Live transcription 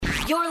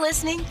You're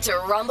listening to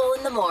Rumble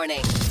in the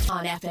Morning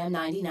on FM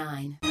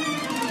 99.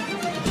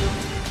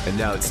 And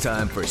now it's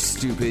time for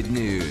Stupid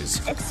News,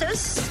 It's so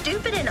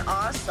stupid and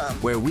awesome.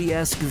 where we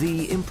ask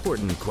the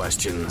important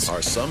questions.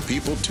 Are some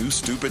people too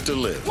stupid to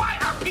live? Why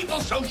are people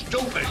so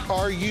stupid?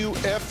 Are you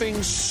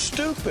effing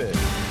stupid?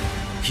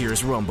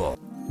 Here's Rumble.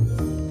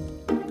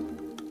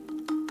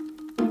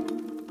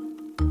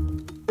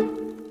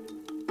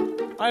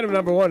 Item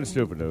number one in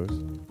Stupid News.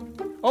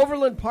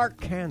 Overland Park,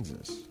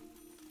 Kansas.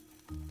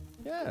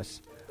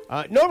 Yes.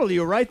 Normally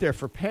you write there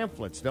for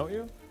pamphlets, don't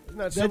you?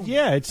 Isn't that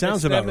yeah, it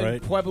sounds about in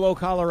right. Pueblo,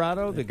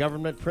 Colorado, the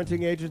government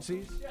printing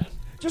agencies? Yes.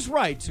 Just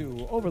write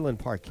to Overland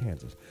Park,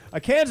 Kansas. A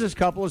Kansas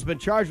couple has been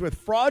charged with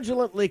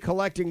fraudulently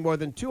collecting more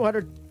than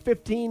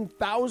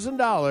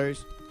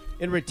 $215,000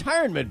 in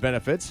retirement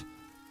benefits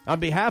on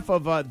behalf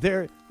of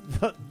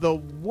the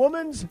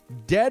woman's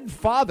dead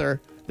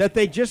father that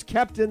they just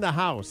kept in the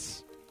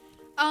house.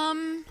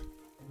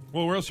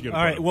 Well, where else you going to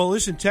All right. Well,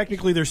 listen.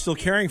 Technically, they're still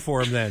caring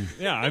for him. Then,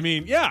 Yeah, I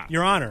mean, yeah.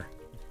 Your Honor.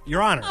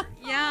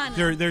 Yeah.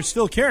 They're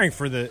still caring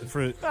for the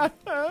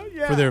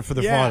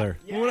father.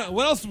 Yeah.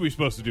 What else are we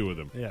supposed to do with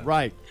him? Yeah.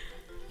 Right.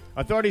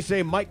 Authorities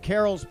say Mike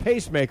Carroll's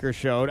pacemaker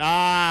showed.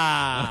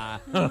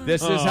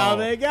 This is how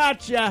they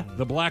got you.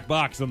 The black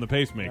box on the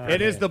pacemaker.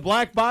 It is the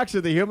black box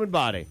of the human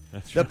body.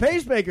 The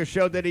pacemaker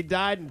showed that he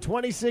died in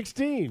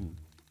 2016.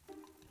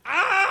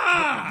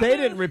 They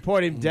didn't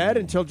report him dead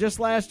until just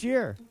last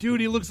year.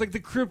 Dude, he looks like the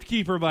Crypt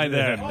Keeper by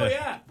then. Oh,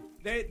 yeah.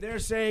 They're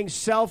saying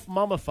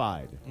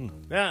self-mummified.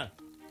 Yeah.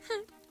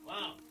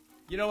 Wow.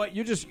 You know what?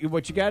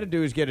 What you got to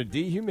do is get a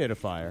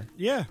dehumidifier.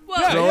 Yeah.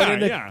 Throw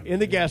it in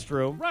the guest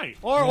room. Right.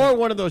 Or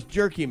one of those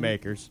jerky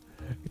makers.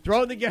 Throw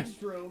it in the guest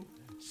room.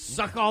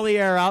 Suck all the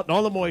air out and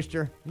all the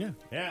moisture. Yeah.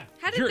 Yeah.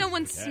 How did no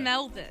one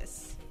smell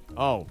this?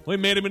 Oh. We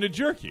made him into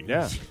jerky.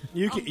 Yeah.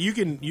 You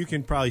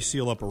can probably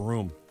seal up a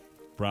room.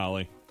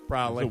 Probably.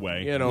 Probably. There's a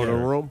way. You know, the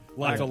room.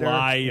 Lots back of there.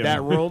 lie.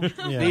 That room.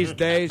 These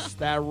days,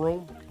 that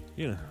room.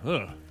 You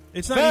know,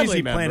 It's not Family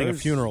easy planning a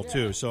members. funeral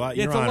too. So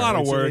it's a lot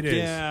of work.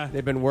 Yeah.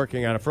 They've been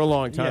working on it for a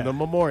long time. Yeah. The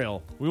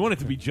memorial. We want it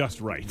to be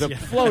just right. The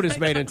float is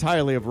made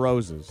entirely of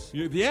roses.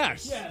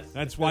 Yes.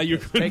 That's why you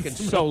couldn't. Taken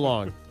so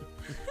long.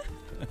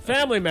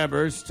 Family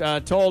members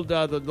told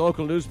the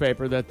local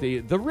newspaper that the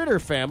Ritter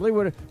family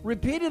would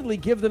repeatedly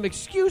give them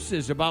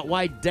excuses about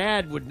why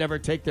Dad would never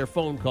take their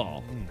phone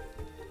call.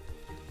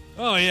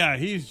 Oh, yeah.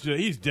 He's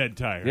dead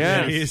tired.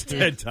 Yeah. He's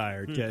dead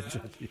tired.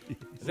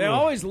 They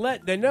always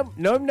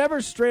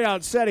never straight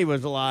out said he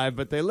was alive,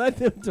 but they led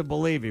them to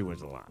believe he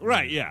was alive.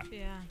 Right, yeah.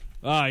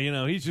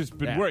 Yeah. He's just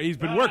been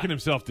working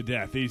himself to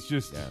death. He's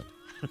just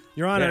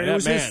Your Honor, Yeah, it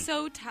was that his. man.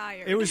 So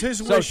tired. It was his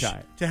So wish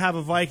tired. to have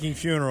a Viking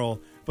funeral,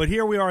 but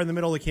here we are in the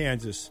middle of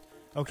Kansas.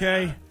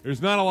 Okay.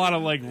 there's not a lot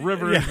of like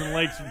rivers and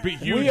lakes,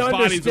 huge We bodies of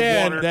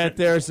understand water. that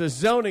there's a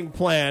zoning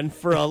plan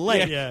for a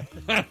lake, Yeah.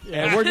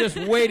 and we're just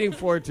waiting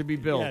for it to be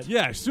built.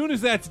 Yeah, as soon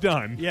as that's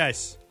done,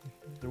 Yes.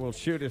 Then we'll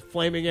shoot a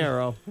flaming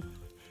arrow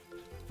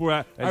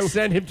I and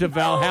send him to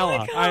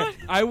Valhalla.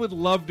 I would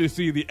love to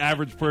see the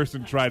average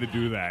person try to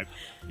do that.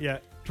 Yeah.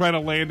 Try to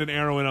land an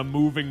arrow in a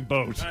moving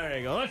boat. There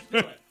you go. Let's do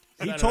it.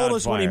 He Set it told on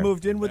us when he fire.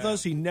 moved in with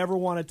us, he never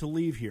wanted to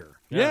leave here.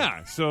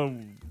 Yeah, so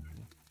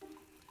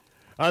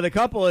The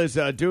couple is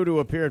due to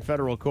appear in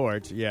federal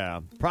court. Yeah.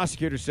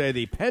 Prosecutors say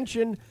the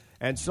pension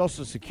and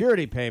Social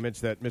Security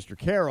payments that Mr.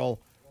 Carroll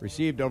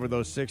received over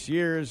those 6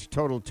 years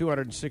totaled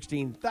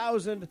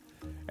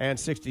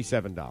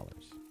 $216,067.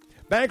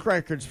 Bank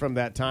records from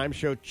that time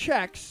show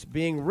checks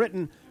being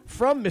written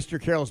from Mr.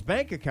 Carroll's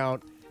bank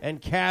account and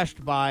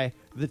cashed by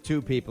the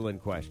two people in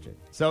question.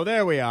 So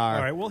there we are.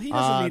 All right, well, he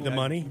doesn't need the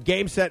money.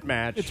 Game, set,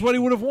 match. it's what he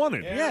would have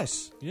wanted.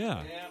 Yes.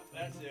 Yeah.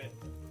 That's it.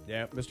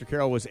 Yeah, Mr.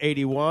 Carroll was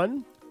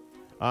 81.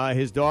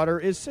 His daughter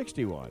is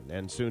 61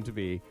 and soon to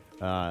be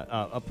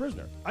a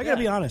prisoner. I got to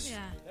be honest. Yeah.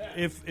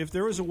 If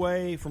there was a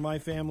way for my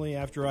family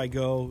after I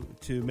go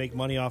to make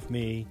money off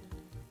me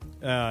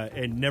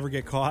and never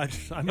get caught,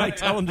 I might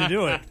tell them to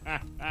do it.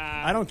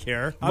 I don't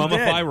care. I'm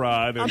Mummify dead.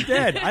 Rod. I'm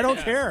dead. I don't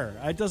care.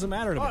 It doesn't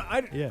matter to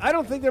me. I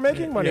don't think they're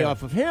making money Yeah.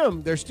 off of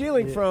him. They're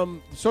stealing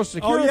from Social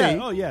Security.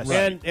 Oh, yes.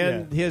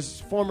 And his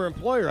former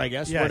employer, I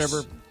guess, Yes.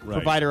 whatever Right.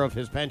 provider of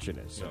his pension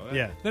is. So,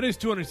 Yeah. That is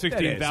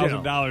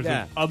 $216,000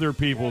 Yeah. of other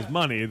people's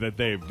money that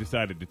they've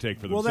decided to take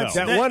for Well,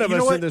 themselves. that one of you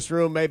know us what? in this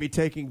room may be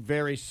taking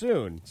very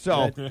soon.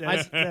 So,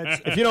 That's,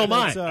 if you don't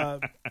mind,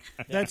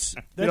 that's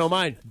if you don't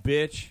mind,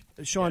 bitch.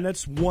 Sean,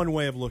 that's one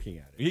way of looking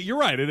at it. You're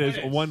right. It is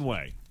one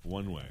way.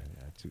 One way.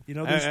 You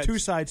know, there's two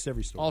sides to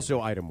every story. Also,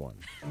 item one.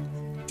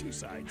 two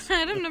sides.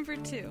 Item number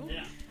 2.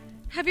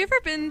 Have you ever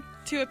been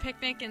to a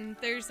picnic and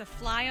there's a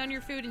fly on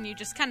your food and you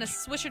just kind of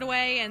swish it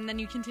away and then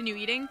you continue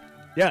eating?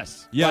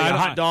 Yes. Yeah, Like I a don't-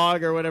 hot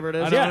dog or whatever it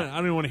is. I don't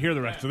even want to hear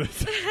the rest of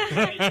this.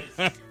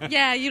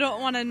 Yeah, you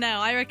don't want to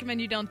know. I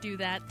recommend you don't do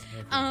that.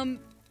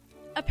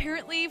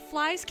 Apparently,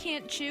 flies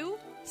can't chew,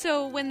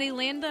 so when they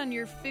land on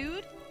your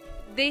food,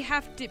 they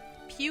have to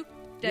puke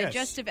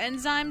digestive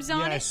enzymes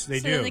on Yes, it. they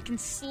so do. then they can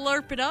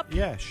slurp it up.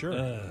 Yeah,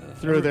 sure.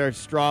 Through their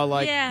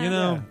straw-like.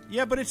 Yeah.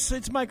 Yeah, but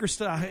it's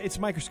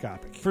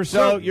microscopic.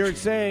 So you're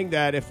saying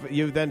that if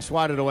you then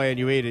swat it away and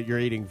you eat it, you're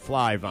eating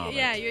fly vomit.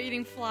 Yeah, you're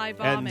eating fly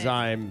vomit.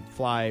 Enzyme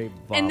fly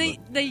vomit. And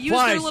they use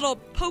Flies. their little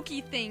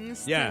pokey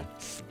things. Yeah.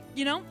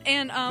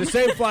 And The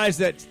same flies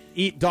that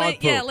eat dog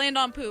poop. Yeah, land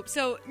on poop.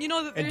 So that And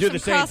there's do the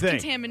some same thing.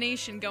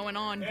 cross-contamination going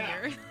on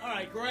here. All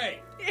right, great.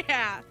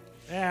 Yeah.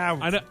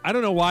 Yeah, I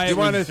don't know why. Do you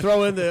want to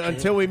throw in the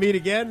until we meet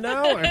again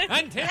now? Or?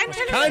 Kind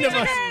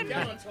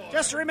of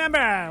just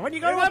remember, when you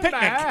go to a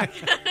picnic,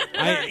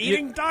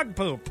 eating dog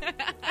poop.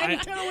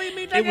 Until we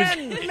meet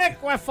again.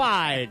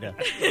 Liquefied.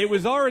 It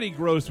was already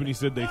gross when you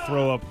said they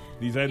throw up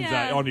these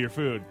enzymes onto your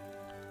food.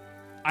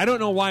 I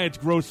don't know why it's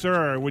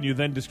grosser when you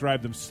then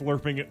describe them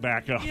slurping it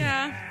back up.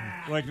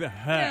 Yeah. Like the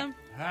Yeah.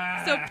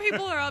 So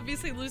people are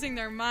obviously losing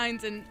their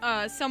minds, and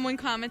someone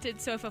commented,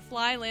 so if a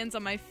fly lands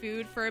on my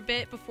food for a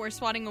bit before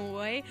swatting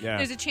away,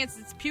 there's a chance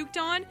it's puked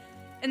on,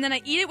 and then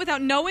I eat it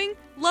without knowing?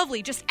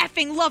 Lovely. Just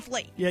effing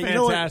lovely. Yeah, Fantastic. you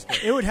know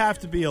what? It would have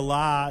to be a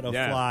lot of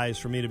flies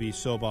for me to be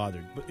so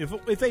bothered. But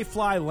if a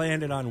fly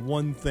landed on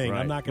one thing,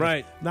 I'm not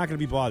going to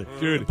be bothered.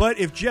 Dude. But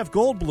if Jeff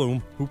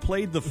Goldblum, who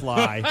played the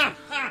fly,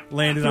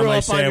 landed on Threw my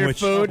up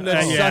sandwich, on your food and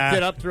then sucked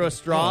it up through a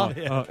straw.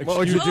 What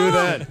would you do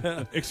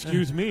then?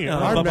 Excuse me.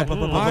 Pardon me.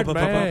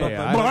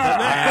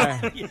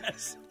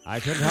 Yes. I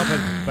couldn't help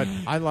it, but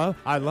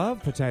I love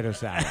potato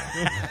salad.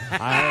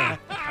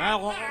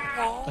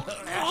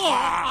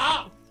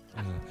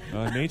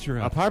 Nature.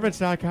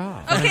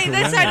 Apartments.com. Okay,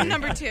 that's item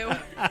number 2.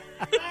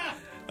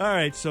 All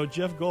right, so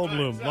Jeff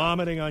Goldblum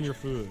vomiting on your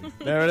food.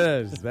 There it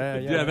is. There,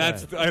 Yeah,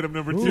 that's item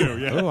number 2.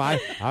 Yeah. Ooh, I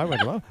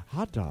would love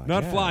hot dog.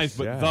 Not yes, flies,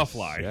 but yes, the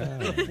fly.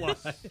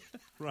 yes.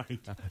 Right.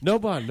 No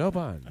bun. No.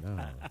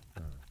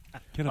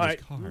 Get All on right.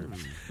 his carbs.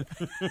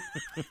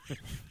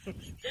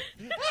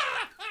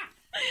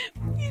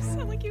 You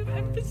sound like you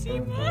have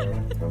emphysema.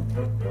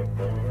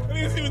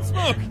 He doesn't even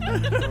smoke.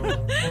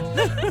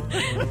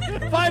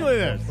 Finally,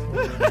 this.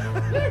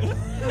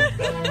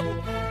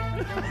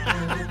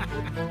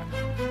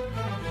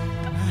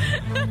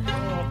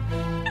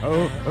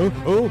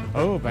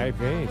 Oh,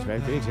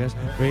 baby, just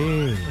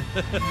breathe.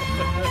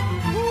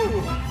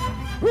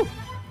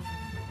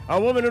 A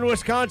woman in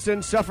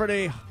Wisconsin suffered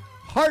a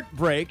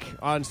heartbreak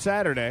on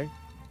Saturday.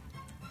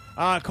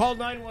 Called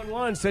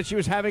 911, said she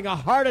was having a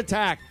heart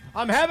attack.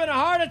 I'm having a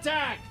heart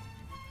attack.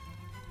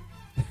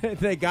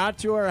 They got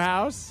to her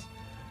house.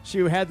 She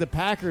had the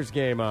Packers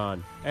game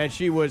on, and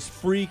she was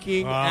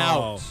freaking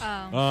out.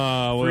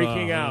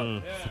 Freaking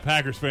out. It's a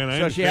Packers fan. I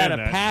So she had a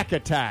understand that. pack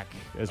attack,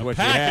 is what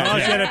she pack had. Oh,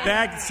 she had a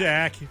pack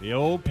attack. The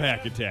old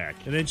pack attack.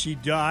 And then she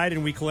died,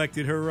 and we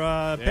collected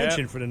her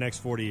pension for the next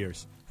 40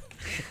 years.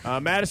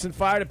 Madison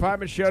Fire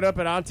Department showed up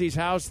at Auntie's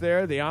house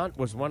there. The aunt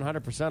was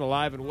 100%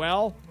 alive and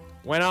well.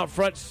 Went out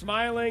front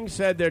smiling,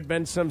 said there'd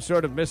been some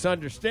sort of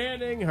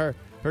misunderstanding. Her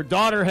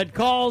daughter had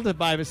called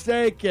by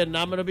mistake, and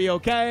I'm going to be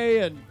okay.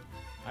 And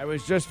I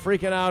was just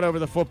freaking out over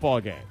the football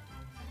game.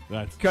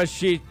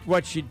 Because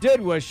what she did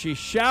was she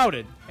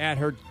shouted at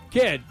her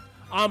kid,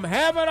 I'm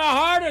having a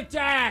heart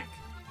attack.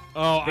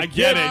 Oh, I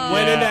get it.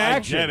 Went into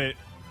action. I get it.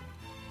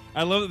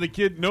 I love that the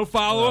kid, no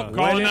follow-up,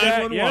 calling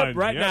 911. Yep,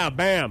 right now,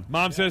 bam.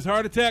 Mom says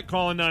heart attack,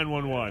 calling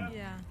 911.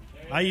 Yeah.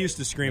 I used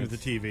to scream at the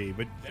TV,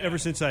 but ever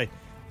since I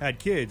had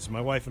kids,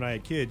 my wife and I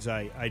had kids,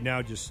 I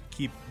now just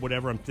keep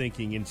whatever I'm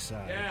thinking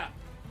inside.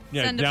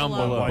 Yeah, Send it down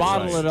below. below.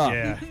 Bottle it up.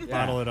 Yeah,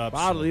 bottle it up.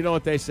 Bottle. You know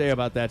what they say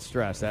about that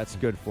stress. That's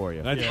good for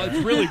you. That's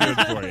really good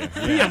for you.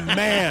 Be a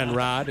man,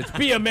 Rod. It's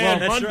be a man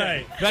That's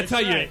Monday.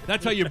 right.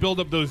 That's how you build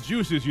up those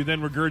juices you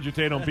then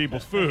regurgitate on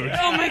people's food.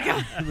 Oh, my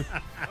God.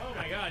 Oh,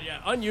 my God,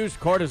 yeah. Unused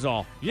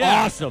cortisol.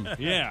 Yeah. Awesome.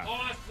 Yeah.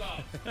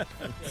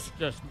 It's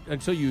just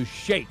until you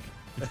shake.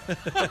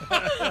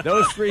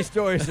 Those 3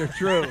 stories are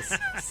true.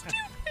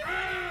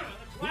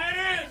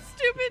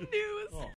 Stupid news.